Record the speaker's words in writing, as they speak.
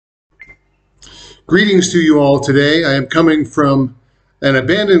Greetings to you all today. I am coming from an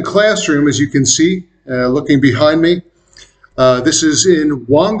abandoned classroom, as you can see, looking behind me. This is in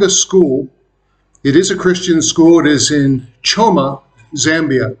Wanga School. It is a Christian school. It is in Choma,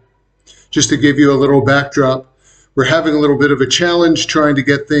 Zambia. Just to give you a little backdrop, we're having a little bit of a challenge trying to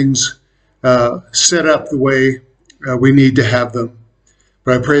get things set up the way we need to have them.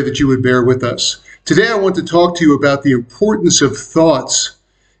 But I pray that you would bear with us. Today I want to talk to you about the importance of thoughts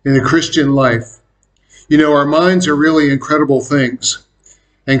in the Christian life. You know, our minds are really incredible things.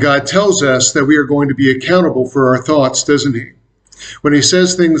 And God tells us that we are going to be accountable for our thoughts, doesn't he? When he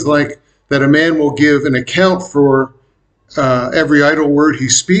says things like that a man will give an account for every idle word he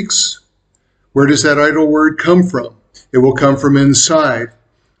speaks, where does that idle word come from? It will come from inside,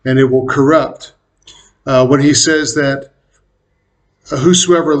 and it will corrupt. When he says that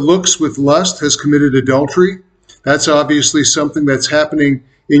whosoever looks with lust has committed adultery, that's obviously something that's happening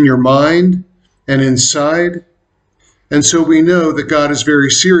in your mind and inside. And so we know that God is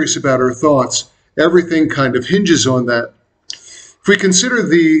very serious about our thoughts. Everything kind of hinges on that. If we consider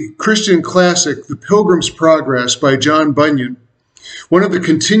the Christian classic, The Pilgrim's Progress by John Bunyan, one of the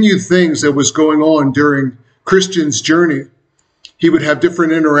continued things that was going on during Christian's journey, he would have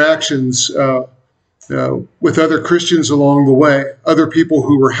different interactions with other Christians along the way, other people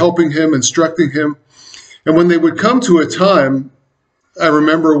who were helping him, instructing him. And when they would come to a time, I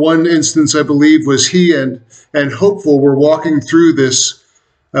remember one instance, I believe, was he and Hopeful were walking through this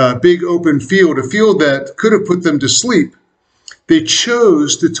big open field, a field that could have put them to sleep. They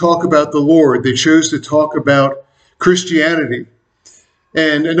chose to talk about the Lord. They chose to talk about Christianity.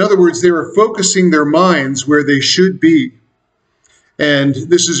 And in other words, they were focusing their minds where they should be. And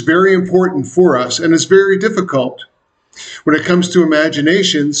this is very important for us, and it's very difficult. When it comes to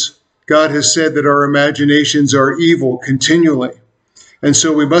imaginations, God has said that our imaginations are evil continually. And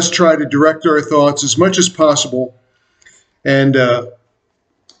so we must try to direct our thoughts as much as possible and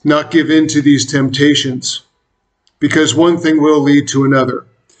not give in to these temptations, because one thing will lead to another.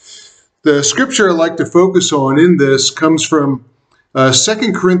 The scripture I like to focus on in this comes from 2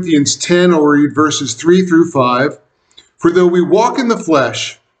 Corinthians 10. I'll read verses 3 through 5. For though we walk in the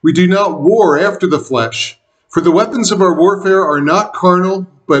flesh, we do not war after the flesh. For the weapons of our warfare are not carnal,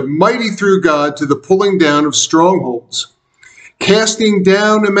 but mighty through God to the pulling down of strongholds, casting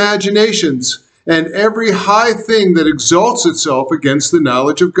down imaginations and every high thing that exalts itself against the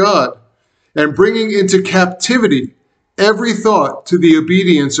knowledge of God, and bringing into captivity every thought to the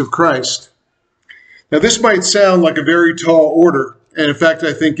obedience of Christ. Now, this might sound like a very tall order, and in fact,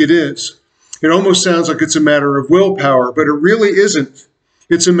 I think it is. It almost sounds like it's a matter of willpower, but it really isn't.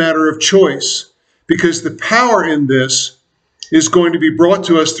 It's a matter of choice, because the power in this is going to be brought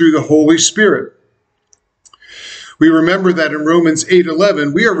to us through the Holy Spirit. We remember that in Romans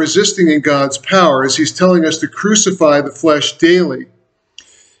 8:11, we are resisting in God's power as he's telling us to crucify the flesh daily.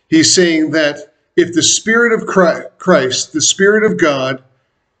 He's saying that if the Spirit of Christ, the Spirit of God,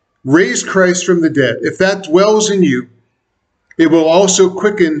 raised Christ from the dead, if that dwells in you, it will also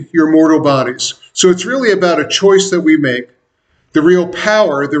quicken your mortal bodies. So it's really about a choice that we make. The real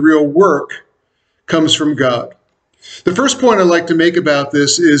power, the real work comes from God. The first point I'd like to make about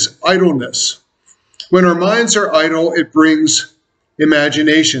this is idleness. When our minds are idle, it brings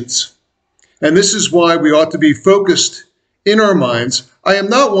imaginations. And this is why we ought to be focused in our minds. I am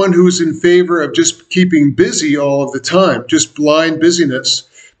not one who is in favor of just keeping busy all of the time, just blind busyness.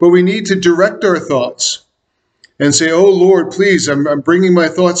 But we need to direct our thoughts and say, oh Lord, please, I'm bringing my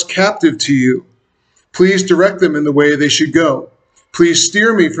thoughts captive to you. Please direct them in the way they should go. Please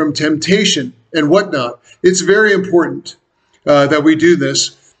steer me from temptation and whatnot. It's very important that we do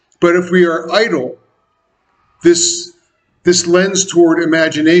this. But if we are idle, this lends toward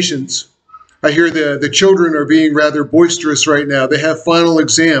imaginations. I hear the children are being rather boisterous right now. They have final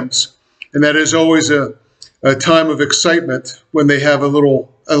exams, and that is always a time of excitement when they have a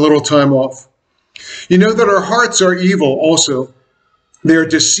little time off. You know that our hearts are evil also. They are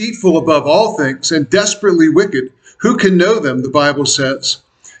deceitful above all things and desperately wicked. Who can know them, the Bible says.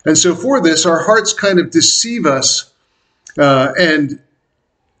 And so for this, our hearts kind of deceive us, and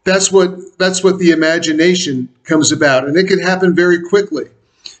that's what the imagination comes about, and it can happen very quickly.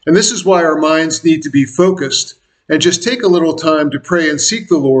 And this is why our minds need to be focused and just take a little time to pray and seek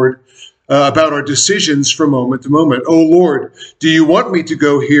the Lord about our decisions from moment to moment. Oh Lord, do you want me to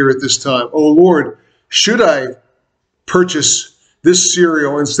go here at this time? Oh Lord, should I purchase this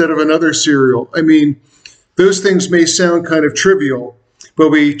cereal instead of another cereal? I mean, those things may sound kind of trivial, but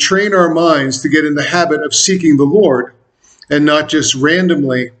we train our minds to get in the habit of seeking the Lord and not just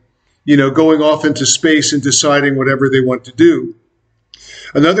randomly, going off into space and deciding whatever they want to do.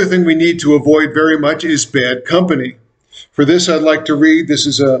 Another thing we need to avoid very much is bad company. For this, I'd like to read, this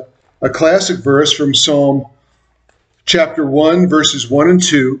is a classic verse from Psalm chapter 1, verses 1 and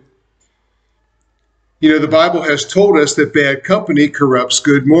 2. You know, the Bible has told us that bad company corrupts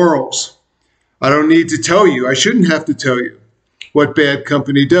good morals. I don't need to tell you, I shouldn't have to tell you what bad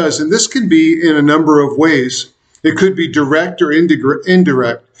company does. And this can be in a number of ways. It could be direct or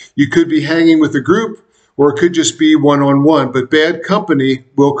indirect. You could be hanging with a group, or it could just be one-on-one. But bad company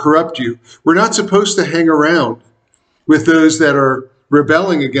will corrupt you. We're not supposed to hang around with those that are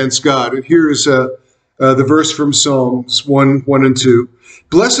rebelling against God. And here's the verse from Psalms 1 and 2.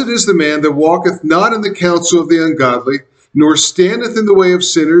 Blessed is the man that walketh not in the counsel of the ungodly, nor standeth in the way of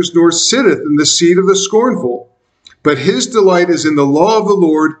sinners, nor sitteth in the seat of the scornful. But his delight is in the law of the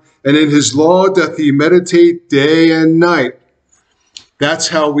Lord, and in his law doth he meditate day and night. That's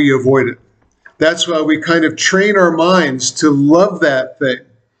how we avoid it. That's why we kind of train our minds to love that thing,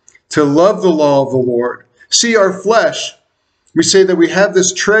 to love the law of the Lord. See, our flesh, we say that we have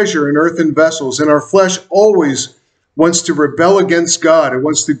this treasure in earthen vessels, and our flesh always wants to rebel against God. It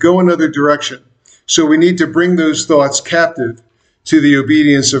wants to go another direction. So we need to bring those thoughts captive to the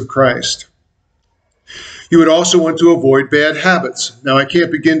obedience of Christ. You would also want to avoid bad habits. Now, I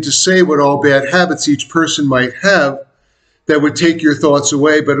can't begin to say what all bad habits each person might have that would take your thoughts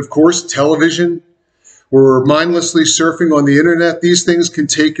away, but of course, television or mindlessly surfing on the internet, these things can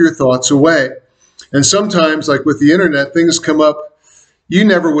take your thoughts away. And sometimes, like with the internet, things come up you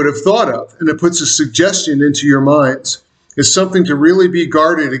never would have thought of, and it puts a suggestion into your minds. It's something to really be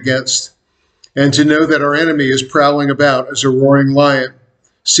guarded against, and to know that our enemy is prowling about as a roaring lion,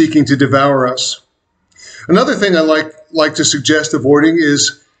 seeking to devour us. Another thing I like to suggest avoiding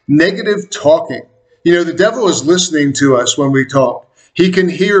is negative talking. You know, the devil is listening to us when we talk. He can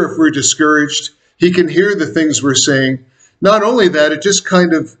hear if we're discouraged. He can hear the things we're saying. Not only that, it just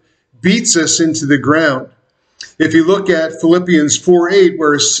kind of beats us into the ground. If you look at Philippians 4:8,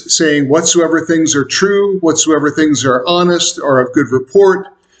 where it's saying, whatsoever things are true, whatsoever things are honest, are of good report,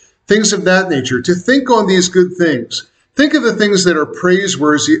 things of that nature, to think on these good things. Think of the things that are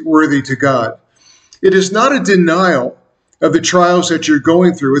praiseworthy to God. It is not a denial of the trials that you're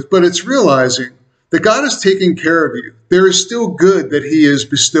going through, but it's realizing that God is taking care of you. There is still good that he is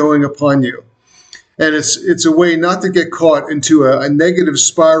bestowing upon you. And it's a way not to get caught into a negative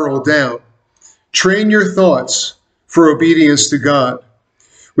spiral down. Train your thoughts for obedience to God.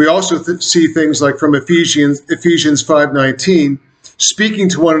 We also see things like from Ephesians 5:19, speaking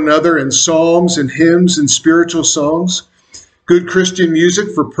to one another in psalms and hymns and spiritual songs, good Christian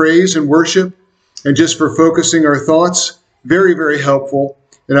music for praise and worship, and just for focusing our thoughts. Very, very helpful,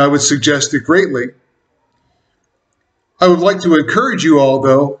 and I would suggest it greatly. I would like to encourage you all,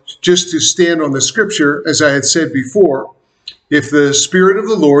 though, just to stand on the scripture, as I had said before. If the Spirit of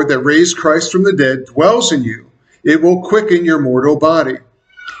the Lord that raised Christ from the dead dwells in you, it will quicken your mortal body.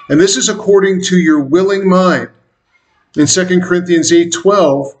 And this is according to your willing mind. In 2 Corinthians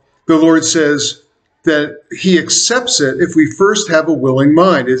 8:12, the Lord says that he accepts it if we first have a willing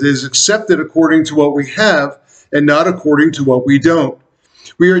mind. It is accepted according to what we have and not according to what we don't.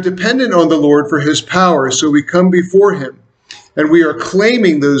 We are dependent on the Lord for his power, so we come before him and we are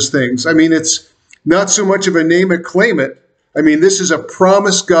claiming those things. I mean, it's not so much of a name it, claim it. I mean, this is a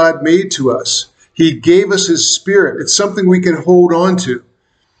promise God made to us. He gave us his Spirit. It's something we can hold on to.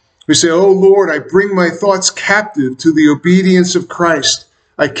 We say, oh Lord, I bring my thoughts captive to the obedience of Christ.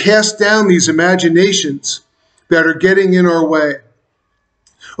 I cast down these imaginations that are getting in our way.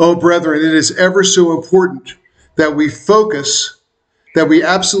 Oh, brethren, it is ever so important that we focus, that we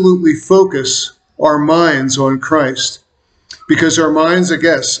absolutely focus our minds on Christ. Because our minds,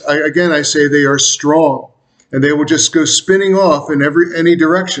 I say they are strong, and they will just go spinning off in any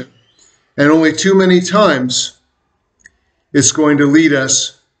direction. And only too many times it's going to lead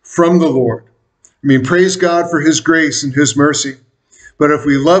us from the Lord. I mean, praise God for his grace and his mercy. But if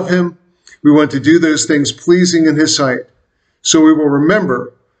we love him, we want to do those things pleasing in his sight. So we will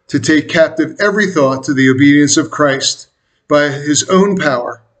remember to take captive every thought to the obedience of Christ by his own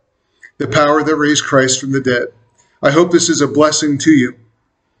power, the power that raised Christ from the dead. I hope this is a blessing to you.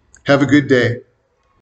 Have a good day.